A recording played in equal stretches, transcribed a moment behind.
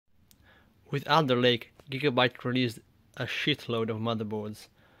with Alder Lake, Gigabyte released a shitload of motherboards.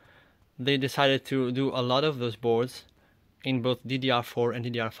 They decided to do a lot of those boards in both DDR4 and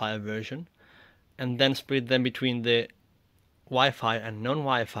DDR5 version, and then split them between the Wi-Fi and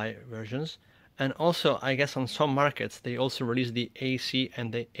non-Wi-Fi versions. And also, I guess on some markets, they also released the AC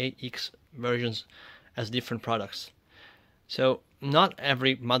and the AX versions as different products. So not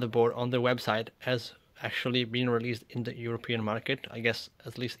every motherboard on their website has actually been released in the European market, I guess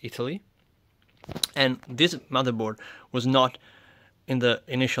at least Italy. And this motherboard was not in the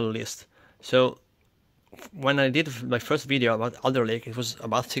initial list. So when I did my first video about Alder Lake, it was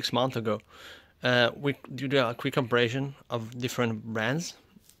about 6 months ago, we did a quick comparison of different brands,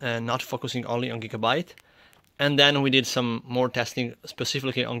 not focusing only on Gigabyte. And then we did some more testing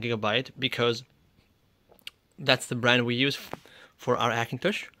specifically on Gigabyte, because that's the brand we use for our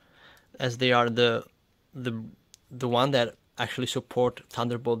Hackintosh, as they are the one that actually support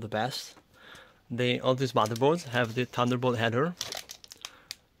Thunderbolt the best. All these motherboards have the Thunderbolt header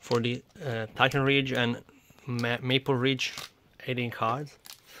for the Titan Ridge and Maple Ridge 18 cards.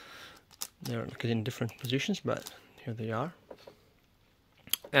 They're in different positions, but here they are.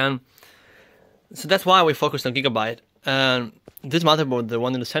 And so that's why we focused on Gigabyte. And this motherboard, the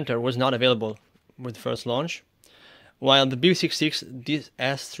one in the center, was not available with first launch, while the B660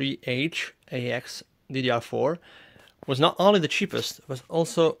 DS3H AX DDR4 was not only the cheapest, but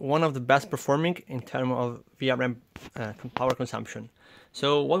also one of the best performing in terms of VRM power consumption.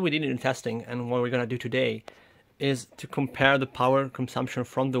 So what we did in testing, and what we're going to do today, is to compare the power consumption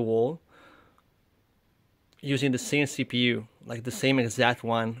from the wall using the same CPU, like the same exact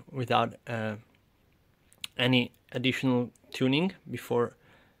one, without any additional tuning before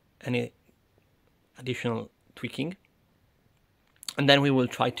any additional tweaking. And then we will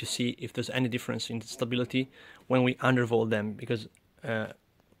try to see if there's any difference in stability when we undervolt them, because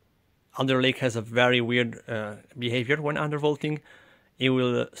Alder Lake has a very weird behavior when undervolting. It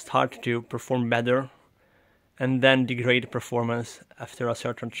will start to perform better and then degrade performance after a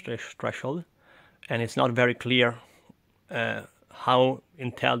certain threshold. And it's not very clear how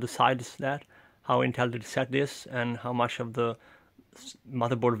Intel decides that, how Intel did set this, and how much of the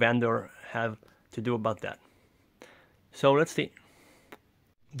motherboard vendor have to do about that. So let's see.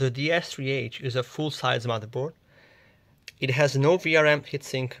 The DS3H is a full-size motherboard. It has no VRM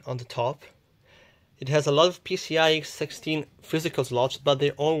heatsink on the top. It has a lot of PCIe 16 physical slots, but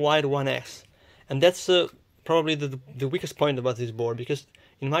they're all wired 1x. And that's probably the weakest point about this board, because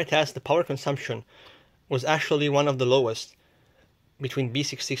in my test, the power consumption was actually one of the lowest between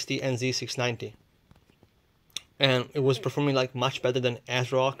B660 and Z690. And it was performing like much better than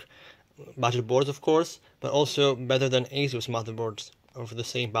Asrock budget boards, of course, but also better than Asus motherboards of the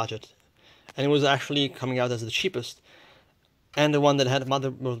same budget. And it was actually coming out as the cheapest, and the one that had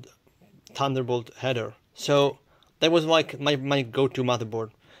motherboard Thunderbolt header. So that was like my go-to motherboard,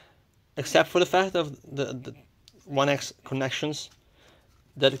 except for the fact of the 1x connections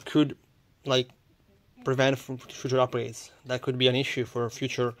that could like prevent from future upgrades. That could be an issue for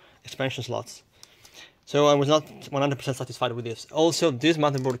future expansion slots. So I was not 100% satisfied with this. Also, this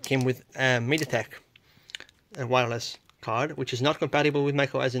motherboard came with a mAtx wireless card, which is not compatible with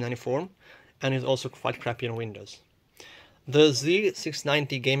macOS in any form, and is also quite crappy on Windows. The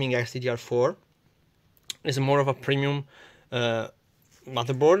Z690 Gaming X DDR4 is more of a premium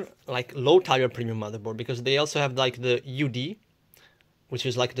motherboard, like low-tier premium motherboard, because they also have like the UD, which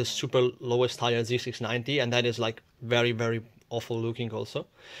is like the super lowest tier Z690, and that is like very, very awful looking also.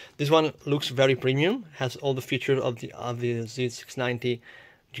 This one looks very premium, has all the features of the Z690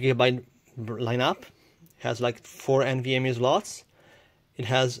 Gigabyte lineup, has like 4 NVMe slots. It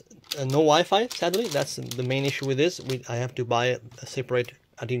has no Wi-Fi, sadly. That's the main issue with this. I have to buy a separate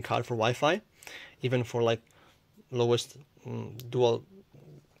add-in card for Wi-Fi, even for like lowest dual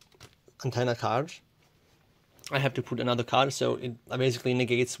antenna cards. I have to put another card, so it basically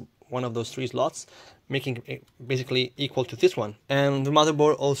negates one of those 3 slots, making it basically equal to this one. And the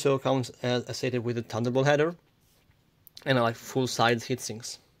motherboard also comes, as I stated, with a Thunderbolt header and like full-size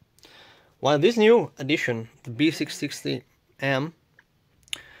heatsinks. While this new addition, the B660M,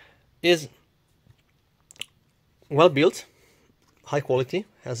 is well built, high quality,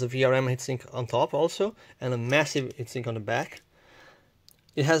 has a VRM heatsink on top also, and a massive heatsink on the back.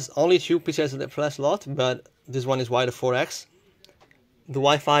 It has only 2 PCIe slots, but this one is wired 4x. The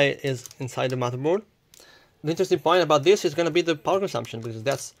Wi-Fi is inside the motherboard. The interesting point about this is going to be the power consumption, because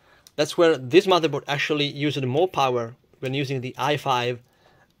that's where this motherboard actually used more power when using the i5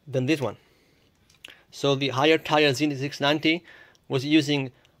 than this one. So the higher tier Z690 was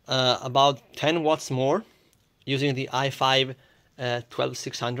using about 10 watts more, using the i5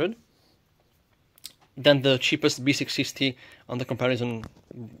 12600, than the cheapest B660 on the comparison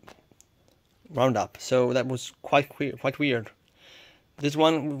roundup. So that was quite weird. This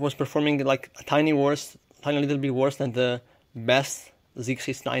one was performing like a tiny little bit worse than the best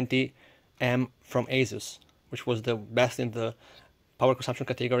Z690M from Asus, which was the best in the power consumption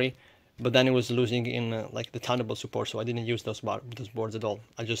category. But then it was losing in like the Thunderbolt support, so I didn't use those boards at all.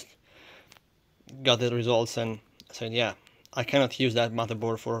 I just got the results and said, yeah, I cannot use that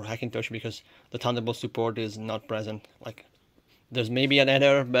motherboard for Hackintosh because the Thunderbolt support is not present. Like, there's maybe an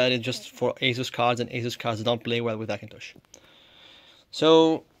adder, but it's just for Asus cards, and Asus cards don't play well with Hackintosh.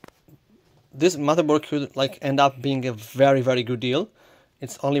 So this motherboard could like end up being a very good deal.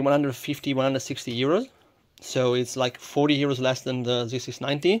 It's only 150, 160 euros. So it's like 40 euros less than the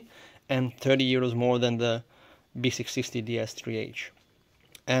Z690 and 30 euros more than the B660 DS3H.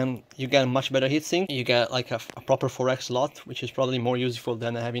 And you get a much better heatsink. You get like a proper 4X slot, which is probably more useful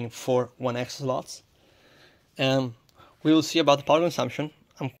than having 4 1X slots. And we will see about the power consumption.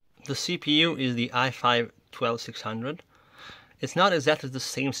 The CPU is the i5-12600. It's not exactly the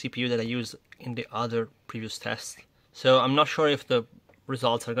same CPU that I used in the other previous tests. So I'm not sure if the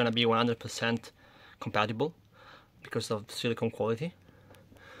results are going to be 100% compatible because of the silicon quality.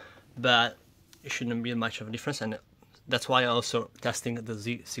 But it shouldn't be much of a difference, and that's why I'm also testing the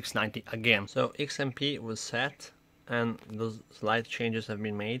Z690 again. So XMP was set and those slight changes have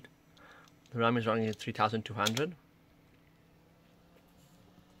been made. The RAM is running at 3200.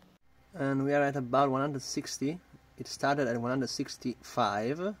 And we are at about 160. It started at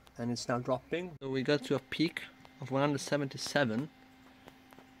 165 and it's now dropping. So we got to a peak of 177.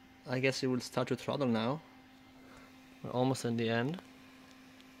 I guess it will start to throttle now. We're almost at the end.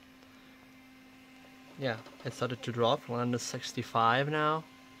 Yeah, it started to drop, 165 now.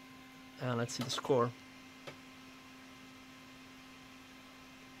 And let's see the score.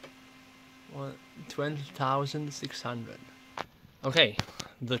 20,600. Okay,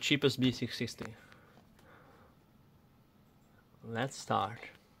 the cheapest B660. Let's start.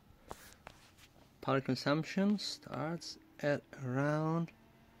 Power consumption starts at around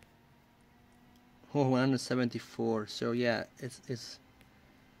 174. So yeah, it's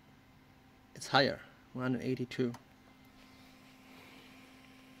higher. 182.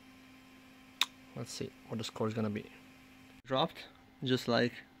 Let's see what the score is gonna be. Dropped just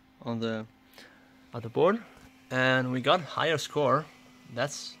like on the other board, and we got higher score.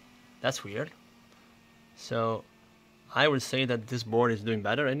 That's weird. So I would say that this board is doing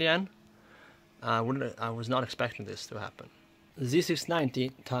better in the end. I was not expecting this to happen.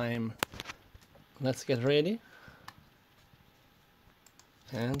 Z690 time. Let's get ready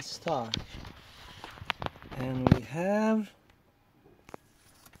and start. And we have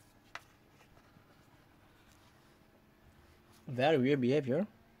very weird behavior.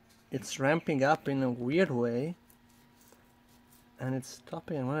 It's ramping up in a weird way and it's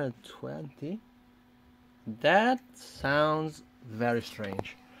stopping at 120. That sounds very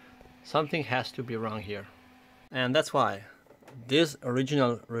strange. Something has to be wrong here. And that's why this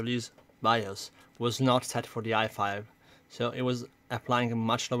original release BIOS was not set for the i5. So it was applying a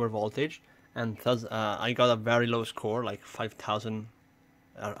much lower voltage, and thus I got a very low score, like 5000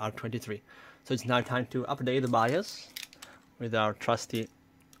 R23. So it's now time to update the BIOS with our trusty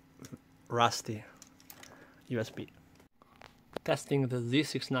rusty USB. Testing the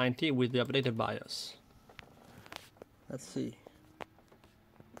Z690 with the updated BIOS. Let's see.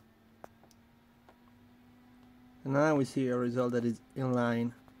 And now we see a result that is in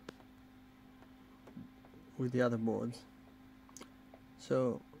line with the other boards.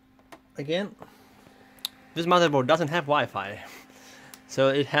 So again, this motherboard doesn't have Wi-Fi, so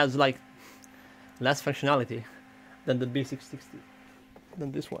it has like less functionality than the B660,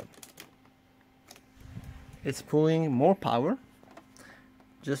 than this one. It's pulling more power,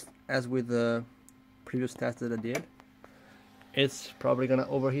 just as with the previous test that I did. It's probably gonna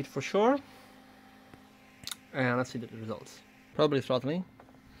overheat for sure. And let's see the results. Probably throttling.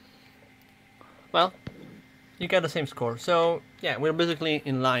 Well, you get the same score. So yeah, we're basically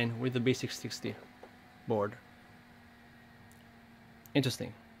in line with the B660 board.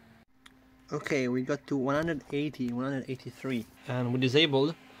 Interesting. Okay, we got to 180, 183, and we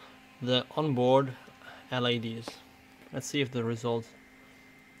disabled the onboard LEDs. Let's see if the results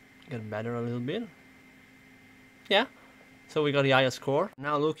get better a little bit. Yeah, so we got the higher score.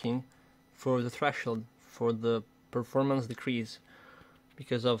 Now looking for the threshold for the performance decrease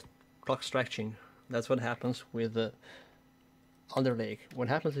because of clock stretching. That's what happens with the Alder Lake. What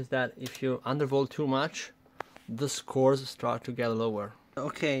happens is that if you undervolt too much, the scores start to get lower.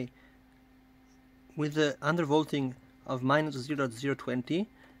 Okay, with the undervolting of -0.020,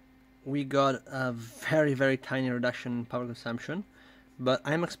 we got a very tiny reduction in power consumption, but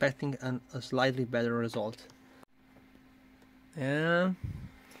I'm expecting a slightly better result. And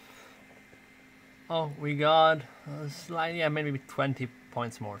oh, we got slightly, yeah, maybe 20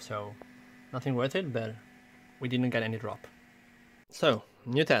 points more, so nothing worth it, but we didn't get any drop. So,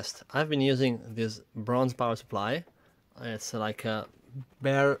 new test. I've been using this bronze power supply. It's like a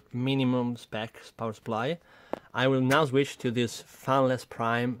bare minimum spec power supply. I will now switch to this fanless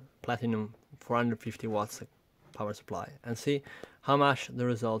prime platinum 450 watts power supply and see how much the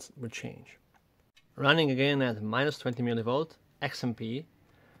results will change. Running again at minus 20 millivolt XMP,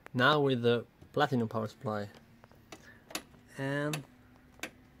 now with the platinum power supply. And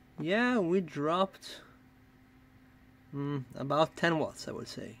yeah, we dropped about 10 watts, I would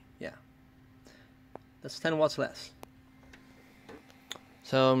say. Yeah, that's 10 watts less.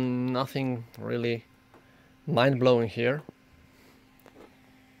 So nothing really mind-blowing here.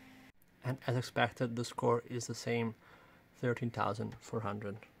 And as expected, the score is the same,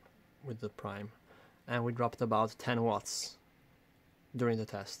 13,400 with the prime. And we dropped about 10 watts during the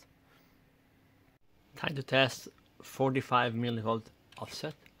test. Time to test 45 millivolt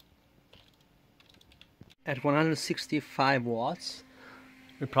offset. At 165 watts,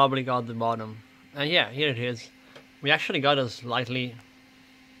 we probably got the bottom. And yeah, here it is. We actually got a slightly,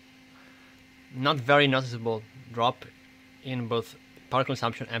 not very noticeable drop in both power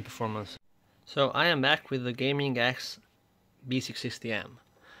consumption and performance. So I am back with the Gaming X B660M,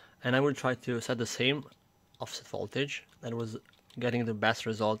 and I will try to set the same offset voltage that was getting the best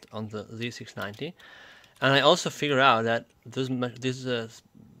result on the Z690. And I also figured out that this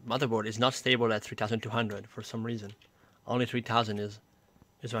motherboard is not stable at 3200 for some reason. Only 3000 is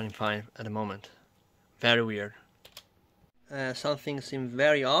running fine at the moment. Very weird. Something seemed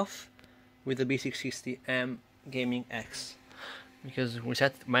very off with the B660M Gaming X, because we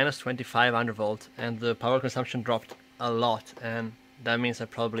set minus 25 undervolt and the power consumption dropped a lot, and that means that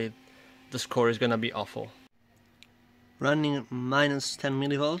probably the score is gonna be awful. Running minus 10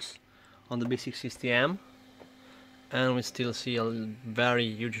 millivolts on the B660M, and we still see a very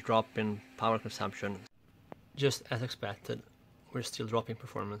huge drop in power consumption. Just as expected, we're still dropping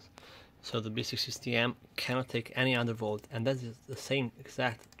performance. So the B660M cannot take any undervolt, and that is the same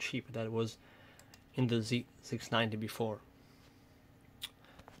exact chip that was in the Z690 before.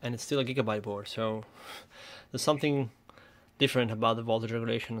 And it's still a Gigabyte board, so there's something different about the voltage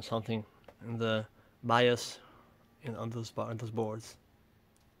regulation, something in the bias on those boards.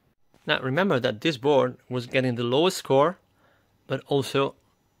 Now remember that this board was getting the lowest score, but also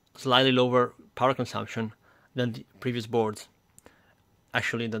slightly lower power consumption than the previous boards.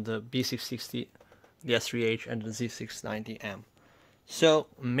 Actually, than the B660 DS3H and the Z690M. So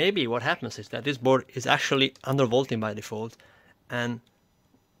maybe what happens is that this board is actually undervolting by default, and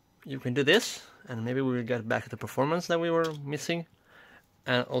you can do this, and maybe we will get back the performance that we were missing,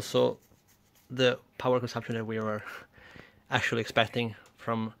 and also the power consumption that we were actually expecting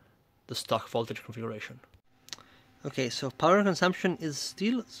from the stock voltage configuration. Okay, so power consumption is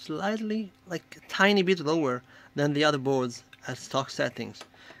still slightly, like a tiny bit lower than the other boards at stock settings,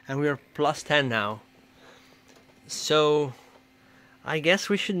 and we are plus 10 now. So I guess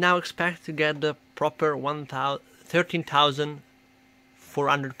we should now expect to get the proper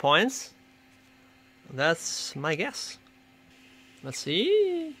 13,400 points. That's my guess. Let's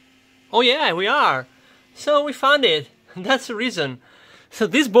see. Oh yeah, we are. So we found it. That's the reason. So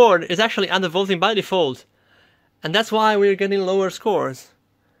this board is actually undervolting by default, and that's why we're getting lower scores,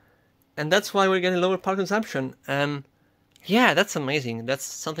 and that's why we're getting lower power consumption. And yeah, that's amazing. That's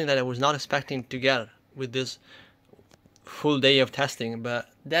something that I was not expecting to get with this full day of testing, but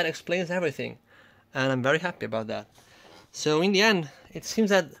that explains everything, and I'm very happy about that. So in the end, it seems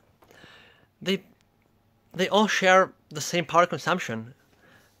that they all share the same power consumption,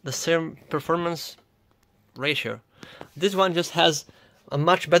 the same performance ratio. This one just has a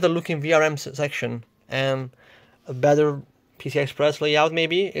much better looking VRM section and a better PCI Express layout.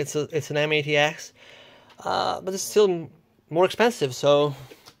 Maybe it's an mAtx, but it's still more expensive. So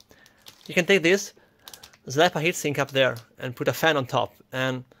you can take this, slap a heatsink up there, and put a fan on top,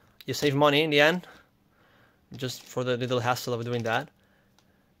 and you save money in the end, just for the little hassle of doing that.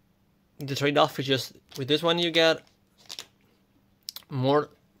 The trade-off is just, with this one you get more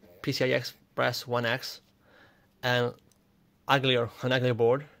PCI Express 1X and an uglier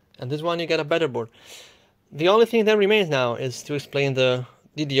board, and this one you get a better board. The only thing that remains now is to explain the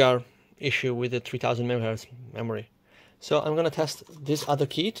DDR issue with the 3000 MHz memory. So I'm gonna test this other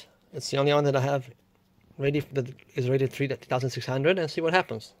kit. It's the only one that I have ready, that is rated 3600, and see what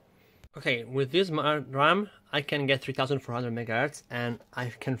happens. Okay, with this RAM, I can get 3400 MHz, and I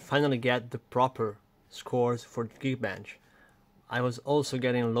can finally get the proper scores for Geekbench. I was also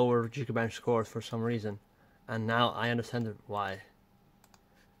getting lower Geekbench scores for some reason, and now I understand why.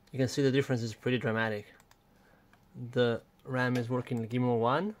 You can see the difference is pretty dramatic. The RAM is working like Gimmo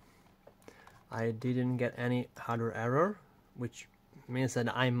 1. I didn't get any hardware error, which means that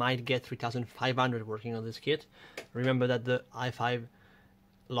I might get 3500 working on this kit. Remember that the i5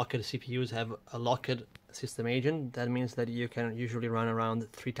 locked CPUs have a locked system agent. That means that you can usually run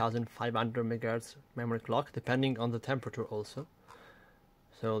around 3500 MHz memory clock, depending on the temperature also.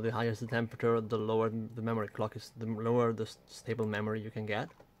 So the higher the temperature, the lower the memory clock is, the lower the stable memory you can get.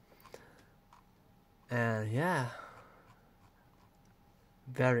 And yeah,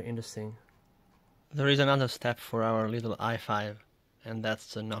 very interesting. There is another step for our little i5, and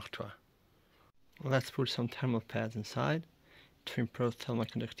that's the Noctua. Let's put some thermal pads inside to improve thermal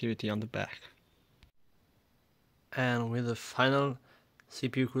conductivity on the back. And with the final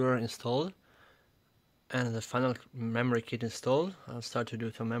CPU cooler installed and the final memory kit installed, I'll start to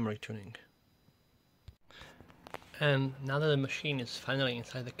do some memory tuning. And now that the machine is finally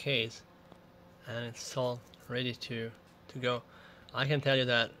inside the case and it's all ready to go, I can tell you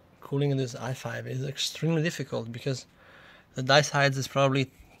that cooling this i5 is extremely difficult because the die size is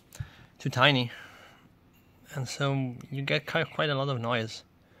probably too tiny, and so you get quite a lot of noise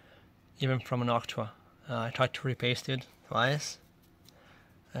even from an Noctua. I tried to repaste it twice,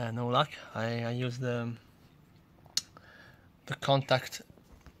 no luck. I used the contact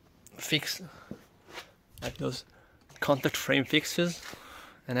fix, like those contact frame fixes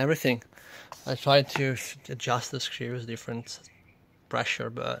and everything. I tried to adjust the screws, different pressure,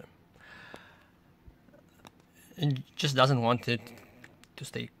 but it just doesn't want it to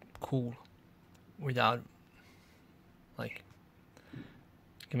stay cool without like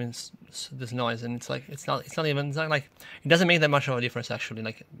giving this noise. And it's like it's not like it doesn't make that much of a difference actually.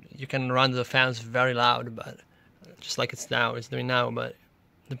 Like you can run the fans very loud, but just like it's doing now, but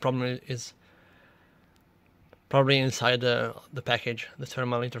the problem is probably inside the package, the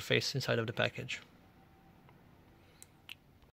thermal interface inside of the package.